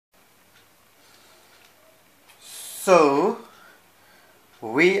So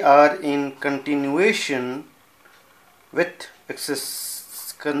we are in continuation of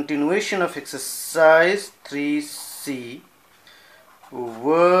exercise 3C,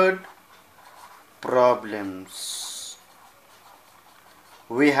 word problems.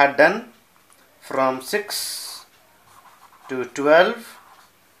 We had done from 6 to 12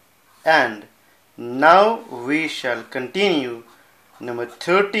 and now we shall continue number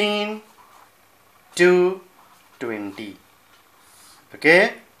 13 to 20.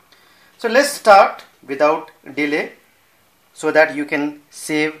 Okay, so let's start without delay so that you can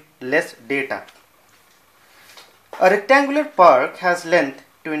save less data. A rectangular park has length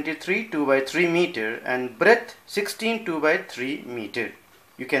 23 2 by 3 meter and breadth 16 2 by 3 meter.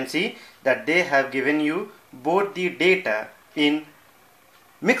 You can see that they have given you both the data in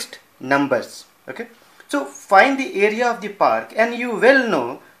mixed numbers. Okay, so find the area of the park, and you well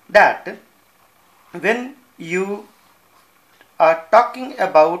know that when you are talking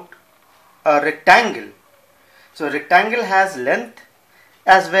about a rectangle, so rectangle has length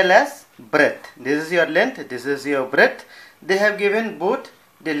as well as breadth. This is your length, this is your breadth. They have given both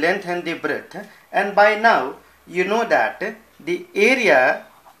the length and the breadth, and by now you know that the area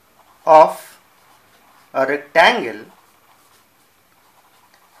of a rectangle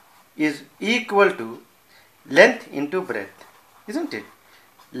is equal to length into breadth, isn't it?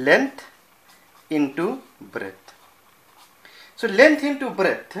 Length into breadth. So length into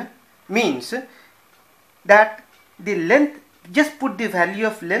breadth means that the length, just put the value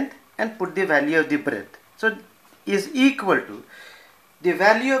of length and put the value of the breadth. So is equal to the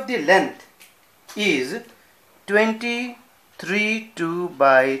value of the length is 23 2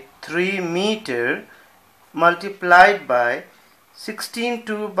 by 3 meter multiplied by 16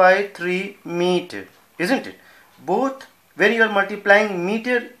 2 by 3 meter, isn't it? Both when you are multiplying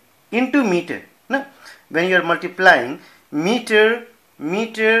meter into meter, no? When you are multiplying meter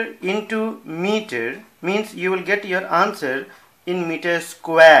into meter means you will get your answer in meter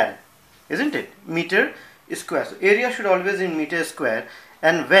square, isn't it? Meter square. So area should always in meter square,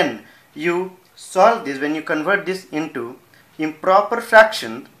 and when you solve this, when you convert this into improper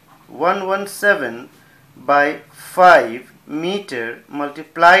fraction, 117 by 5 meter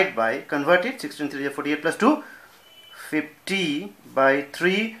multiplied by, convert it, 16 3 48 plus 2, 50 by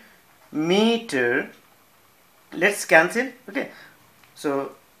 3 meter. Let's cancel. Okay,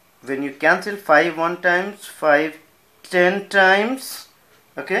 so when you cancel 5 1 times, 5 10 times,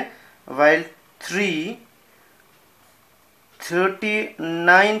 okay, while 3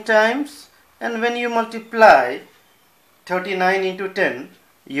 39 times, and when you multiply 39 into 10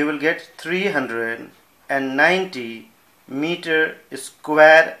 you will get 390 meter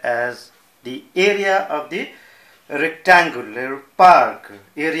square as the area of the rectangular park.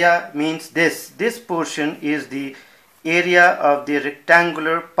 Area means this portion is the area of the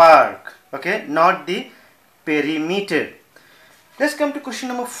rectangular park, okay, not the perimeter. Let's come to question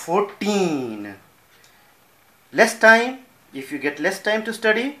number 14. Less time. If you get less time to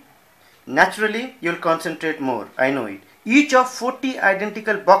study, naturally you'll concentrate more, I know it. Each of 40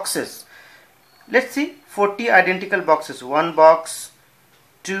 identical boxes, let's see, 40 identical boxes, 1 box,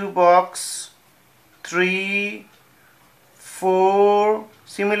 2 box, 3 4,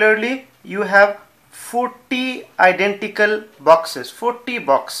 similarly you have 40 identical boxes, 40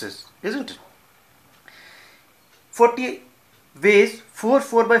 boxes, isn't it? 40 weighs 4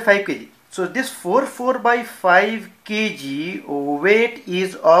 by 5 kg. So this 4 by 5 kg weight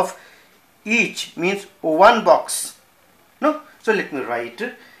is of each, means 1 box. No, so let me write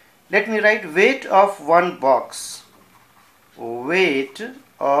weight of 1 box. Weight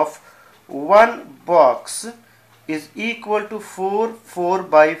of 1 box is equal to 4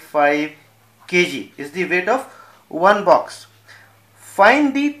 by 5 kg is the weight of 1 box.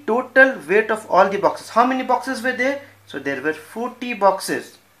 Find the total weight of all the boxes. How many boxes were there? So there were 40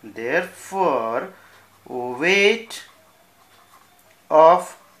 boxes. Therefore, weight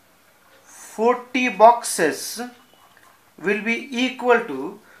of 40 boxes will be equal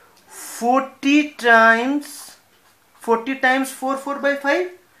to 40 times 4 by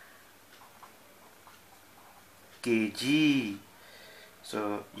 5 kg.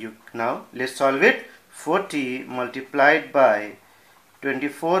 So now let's solve it. 40 multiplied by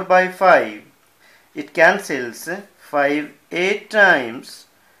 24 by 5, it cancels 5 8 times.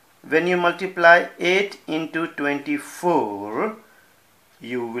 When you multiply 8 into 24,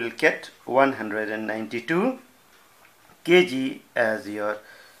 you will get 192 kg as your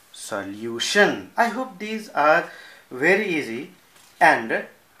solution. I hope these are very easy and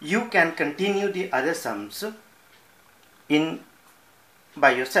you can continue the other sums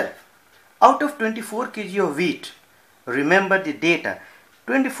by yourself. Out of 24 kg of wheat, Remember the data.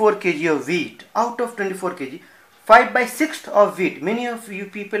 24 kg of wheat. Out of 24 kg, 5/6 of wheat. Many of you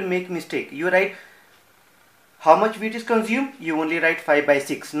people make mistake. You write how much wheat is consumed. You only write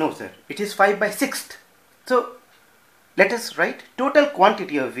 5/6. No sir, it is 5/6. So let us write total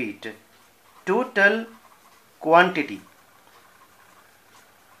quantity of wheat. Total quantity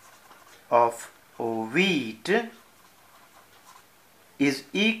of wheat is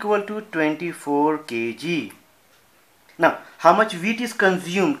equal to 24 kg. Now, how much wheat is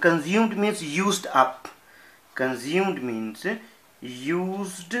consumed? Consumed means used up. Consumed means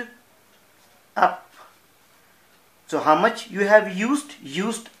used up. So, how much you have used?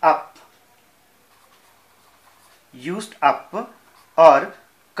 Used up. Used up or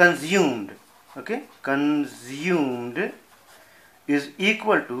consumed. Okay, consumed is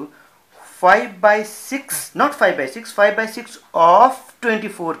equal to 5/6, not 5/6, 5/6 of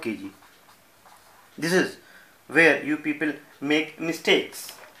 24 kg. This is where you people make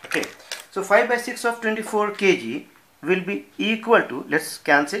mistakes. Okay, so 5/6 of 24 kg will be equal to, let's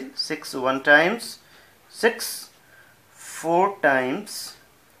cancel 6 one times, 6 4 times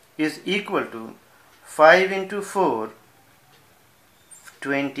is equal to 5 into 4,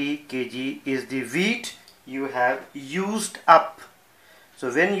 20 kg is the wheat you have used up. So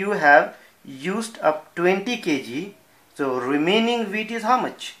when you have used up 20 kg, so remaining wheat is how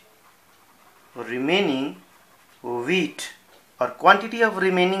much? Remaining wheat or quantity of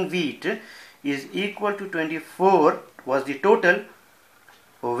remaining wheat is equal to 24 was the total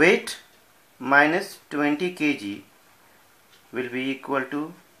weight minus 20 kg will be equal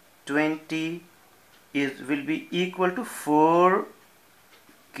to 20 will be equal to 4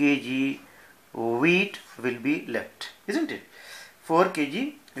 kg wheat will be left, isn't it? 4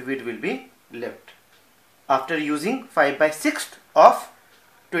 kg wheat will be left after using 5/6 of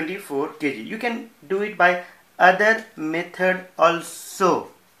 24 kg. You can do it by other method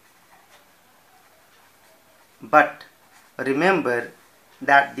also, but remember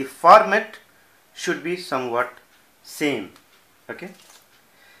that the format should be somewhat same. Okay,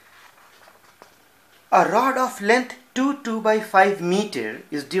 a rod of length 2/5 meter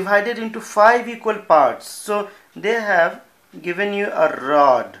is divided into 5 equal parts. So they have given you a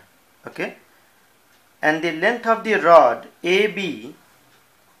rod, okay, and the length of the rod AB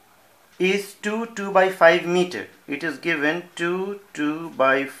is 2/5 meter. It is given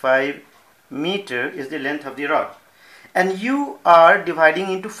 2/5 meter is the length of the rod, and you are dividing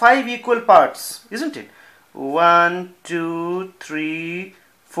into 5 equal parts, isn't it? 1 2 3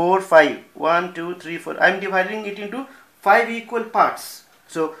 4 5. 1 2 3 4. I am dividing it into 5 equal parts.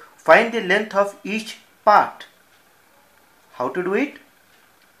 So find the length of each part. How to do it?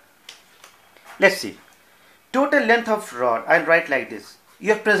 Let's see. Total length of rod. I'll write like this.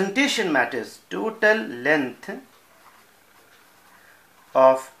 Your presentation matters. Total length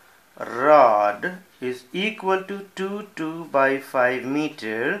of rod is equal to 2/5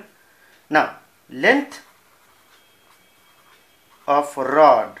 meter. Now, length of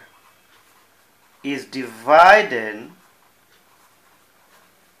rod is divided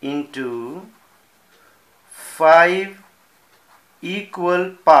into 5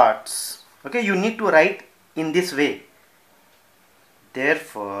 equal parts. Okay, you need to write in this way.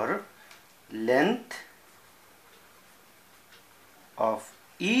 Therefore, length of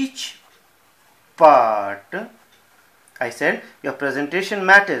each part, I said your presentation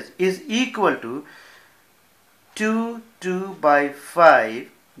matters, is equal to 2/5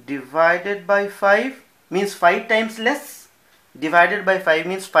 divided by 5 means 5 times less, divided by 5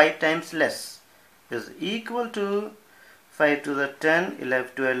 means 5 times less, is equal to 5 to the 10, 11,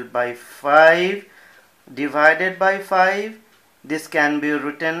 12 by 5 divided by 5. This can be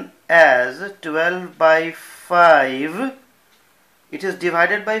written as 12/5. It is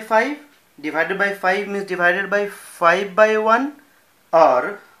divided by 5. Divided by 5 means divided by 5/1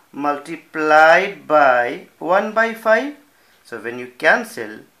 or multiplied by 1/5. So when you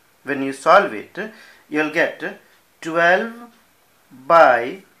cancel, when you solve it, you'll get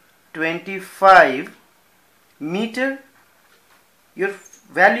 12/25 meter. Your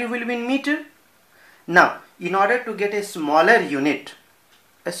value will be in meter. Now, in order to get a smaller unit,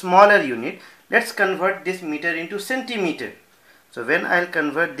 let's convert this meter into centimeter. So when I'll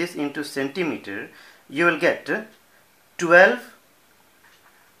convert this into centimeter, you will get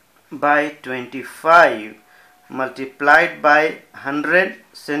 12/25 multiplied by 100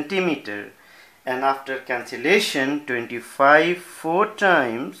 centimeter, and after cancellation 25 4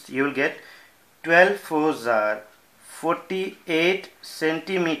 times, you will get 12 4s are 48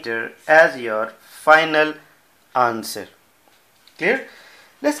 centimeter as your final answer. Clear?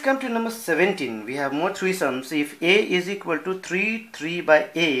 Let's come to number 17. We have more three sums. If A is equal to 3 by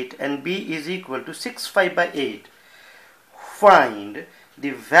 8 and B is equal to 5 by 8, find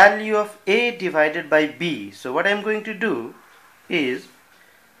the value of A divided by B. So what I'm going to do is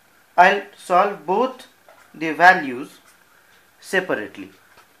I'll solve both the values separately,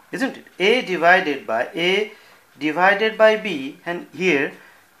 isn't it? A divided by B, and here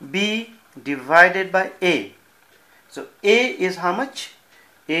B divided by A. So A is how much?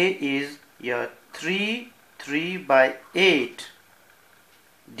 A is your 3 by 8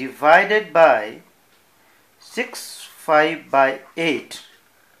 divided by 5 by 8.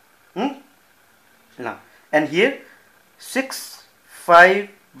 Now, and here 5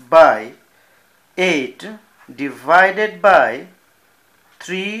 by 8 divided by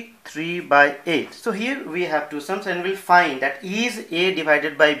 3 by 8. So here we have two sums, and we'll find that is A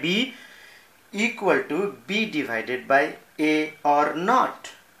divided by B equal to B divided by A or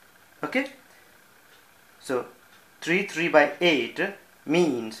not. Okay, so 3 by 8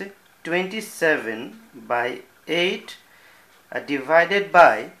 means 27 by 8 divided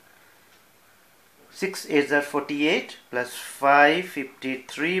by 6 8s are 48 plus 5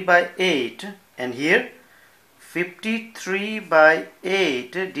 53 by 8, and here 53 by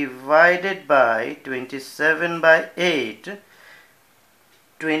 8 divided by 27 by 8.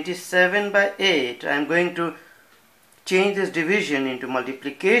 27 by 8, I am going to change this division into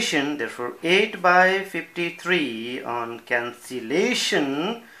multiplication. Therefore 8 by 53 on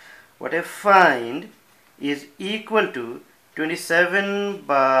cancellation, what I find is equal to 27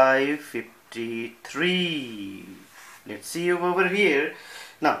 by 53. Let's see over here.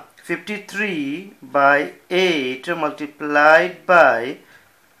 Now 53 by 8 multiplied by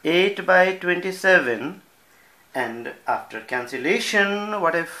 8 by 27, and after cancellation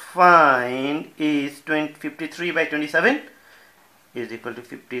what I find is 53 by 27 is equal to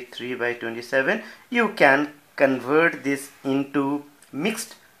 53 by 27. You can convert this into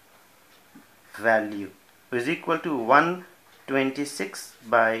mixed value, is equal to 126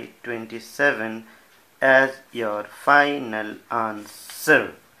 by 27 as your final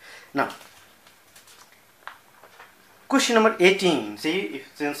answer. Now question number 18. See,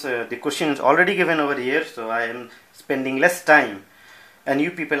 since the question is already given over here, so I am spending less time and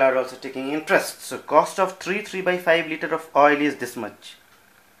you people are also taking interest. So cost of 3 by 5 liter of oil is this much.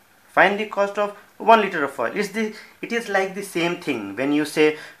 Find the cost of 1 liter of oil. It is like the same thing. When you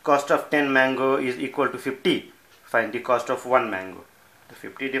say cost of 10 mango is equal to 50, find the cost of 1 mango. The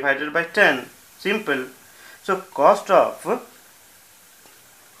 50 divided by 10. Simple. So cost of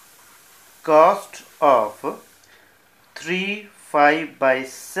 5 by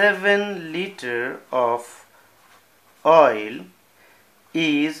 7 liter of oil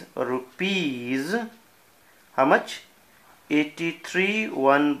is rupees how much? 83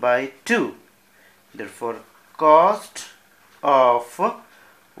 1 by 2. Therefore cost of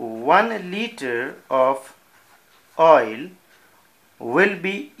 1 liter of oil will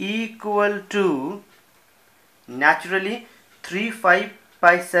be equal to, naturally, 5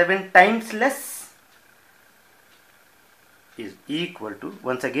 by 7 times less is equal to,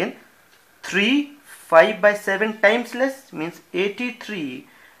 once again, 5 by 7 times less means 83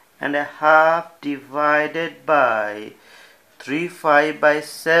 and a half divided by 5 by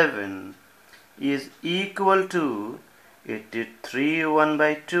 7 is equal to 83 1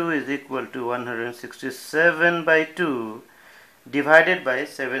 by 2 is equal to 167 by 2 divided by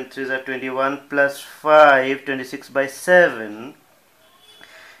 7 3s are 21 plus 5 26 by 7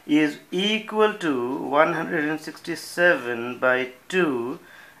 is equal to 167 by 2.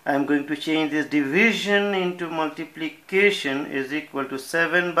 I am going to change this division into multiplication, is equal to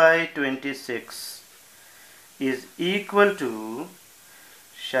 7 by 26 is equal to,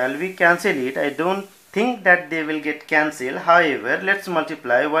 shall we cancel it? I don't think that they will get cancelled. However, let's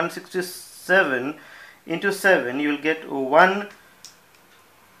multiply 167 into 7. You will get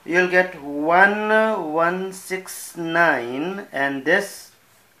 1169, and this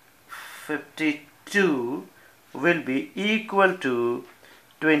 52 will be equal to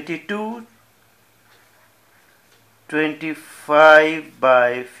 25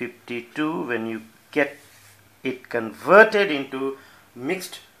 by 52 when you get it converted into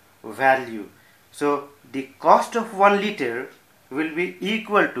mixed value. So the cost of 1 liter will be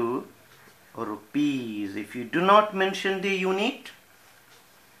equal to rupees. If you do not mention the unit,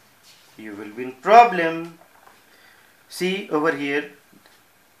 you will be in problem. See over here,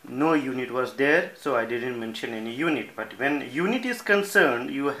 no unit was there, so I didn't mention any unit. But when unit is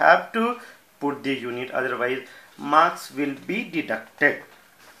concerned, you have to put the unit, otherwise marks will be deducted.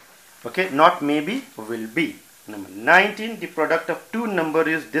 Okay, not maybe, will be. Number 19, the product of two numbers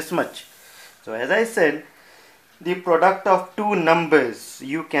is this much. So as I said, the product of two numbers,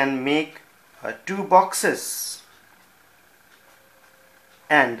 you can make two boxes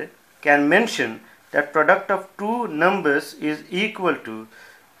and can mention that product of two numbers is equal to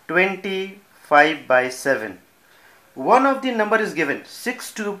 25 by 7. One of the number is given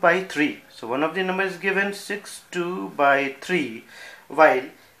 62 by 3. So one of the number is given 62 by 3, while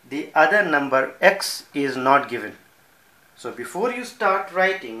the other number x is not given. So before you start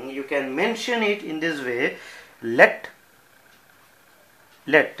writing, you can mention it in this way. Let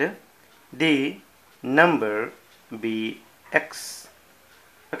the number be x.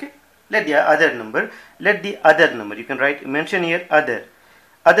 Okay, let the other number, you can mention here other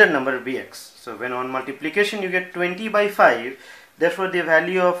number be x. So when on multiplication you get 20 by 5, therefore the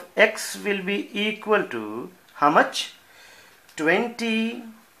value of x will be equal to how much?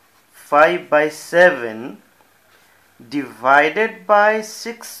 25 by 7 divided by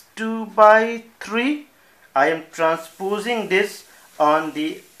 62 by 3. I am transposing this on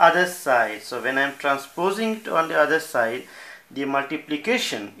the other side. So when I am transposing it on the other side, the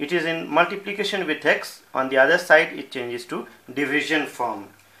multiplication, it is in multiplication with x. On the other side, it changes to division form.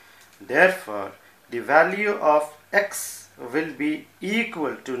 Therefore, the value of x will be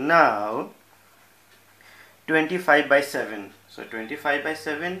equal to now 25 by 7. So 25 by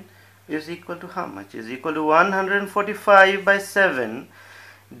 7 is equal to how much? Is equal to 145 by 7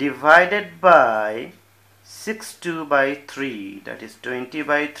 divided by 62 by 3, that is 20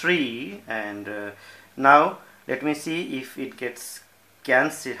 by 3. And now let me see if it gets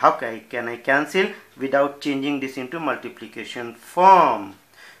cancelled. How can I cancel without changing this into multiplication form?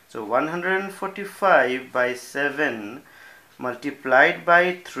 So 145 by 7 multiplied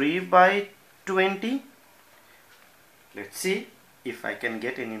by 3 by 20. Let's see if I can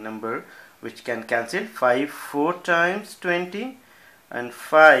get any number which can cancel. 5 4 times 20 and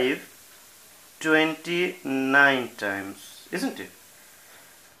 5 29 times, isn't it?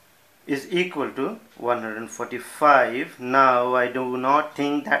 Is equal to 145. Now I do not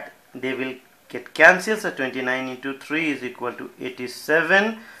think that they will get cancelled. So 29 into 3 is equal to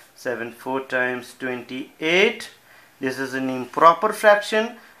 87. 7 4 times 28. This is an improper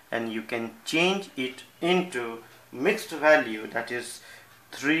fraction, and you can change it into mixed value, that is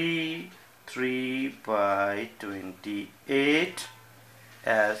 3 by 28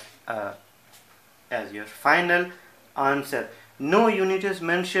 as your final answer. No unit is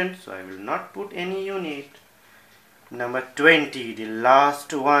mentioned, so I will not put any unit. Number 20, the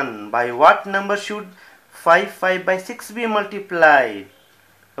last one. By what number should 5 by 6 be multiplied?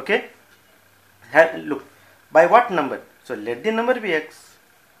 Okay, look, by what number? So let the number be x.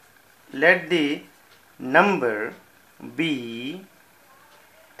 Let the number be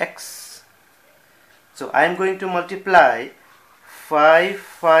x. So I am going to multiply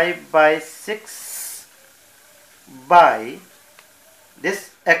 5 by 6 by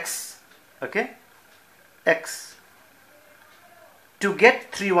this x, okay, x, to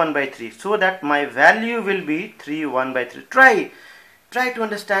get 3 1 by 3, so that my value will be 3 1 by 3. Try to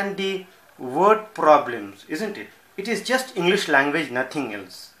understand the word problems, isn't it? It is just English language, nothing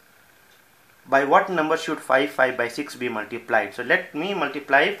else. By what number should 5 by 6 be multiplied? So let me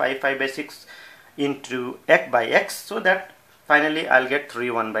multiply 5 by 6 into x by x, so that finally I'll get 3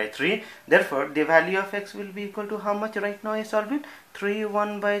 1 by 3. Therefore the value of x will be equal to how much? Right now I solve it. 3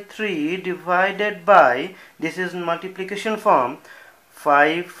 1 by 3 divided by, this is in multiplication form,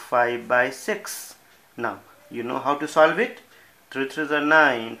 5 by 6. Now you know how to solve it. 3 3s are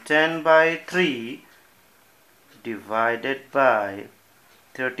 9. 10 by 3 divided by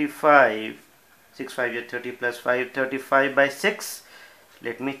 35. 6 5 is 30 plus 5, 35 by 6.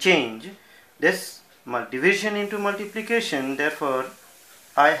 Let me change this division into multiplication. Therefore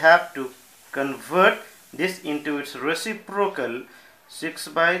I have to convert this into its reciprocal, 6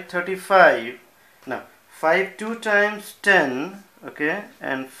 by 35. Now 5 2 times 10, okay,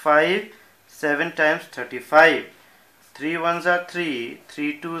 and 5 7 times 35. 3 1s are 3,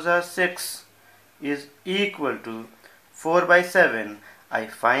 3 2s are 6, is equal to 4 by 7. I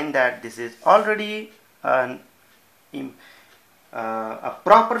find that this is already a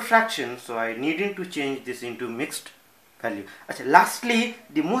proper fraction, so I needed to change this into mixed value. Okay, lastly,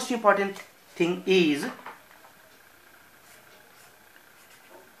 the most important thing is,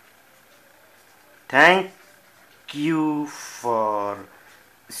 thank you for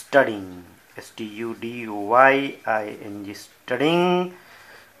studying. STUDYING, studying.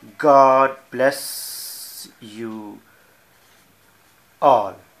 God bless you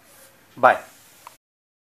all. Bye.